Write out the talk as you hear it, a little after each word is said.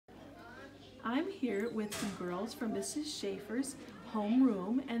I'm here with some girls from Mrs. Schaefer's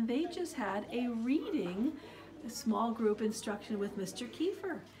homeroom, and they just had a reading, a small group instruction with Mr.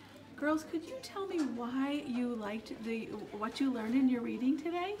 Kiefer. Girls, could you tell me why you liked what you learned in your reading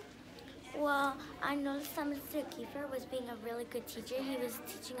today? Well, I noticed that Mr. Kiefer was being a really good teacher. He was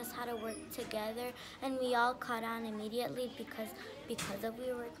teaching us how to work together, and we all caught on immediately because of we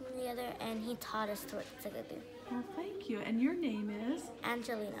were working together, and he taught us to work together. Well, thank you. And your name is?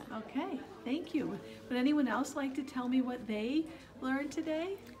 Angelina. Okay, thank you. Would anyone else like to tell me what they learned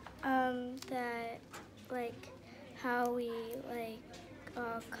today? That how we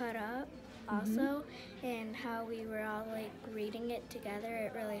all caught up also, and how we were all reading it together.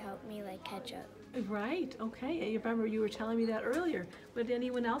 It really helped me catch up. Right, okay. I remember you were telling me that earlier. Would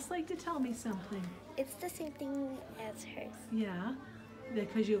anyone else like to tell me something? It's the same thing as hers. Yeah,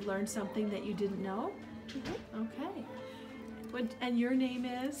 because you've learned something that you didn't know? Okay. And your name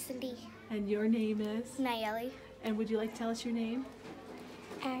is? Cindy. And your name is? Nayeli. And would you like to tell us your name?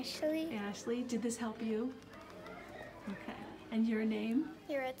 Ashley. Ashley, did this help you? Okay. And your name?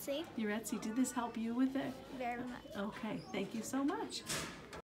 Yuretsi. Yuretsi, did this help you with it? Very much. Okay, thank you so much.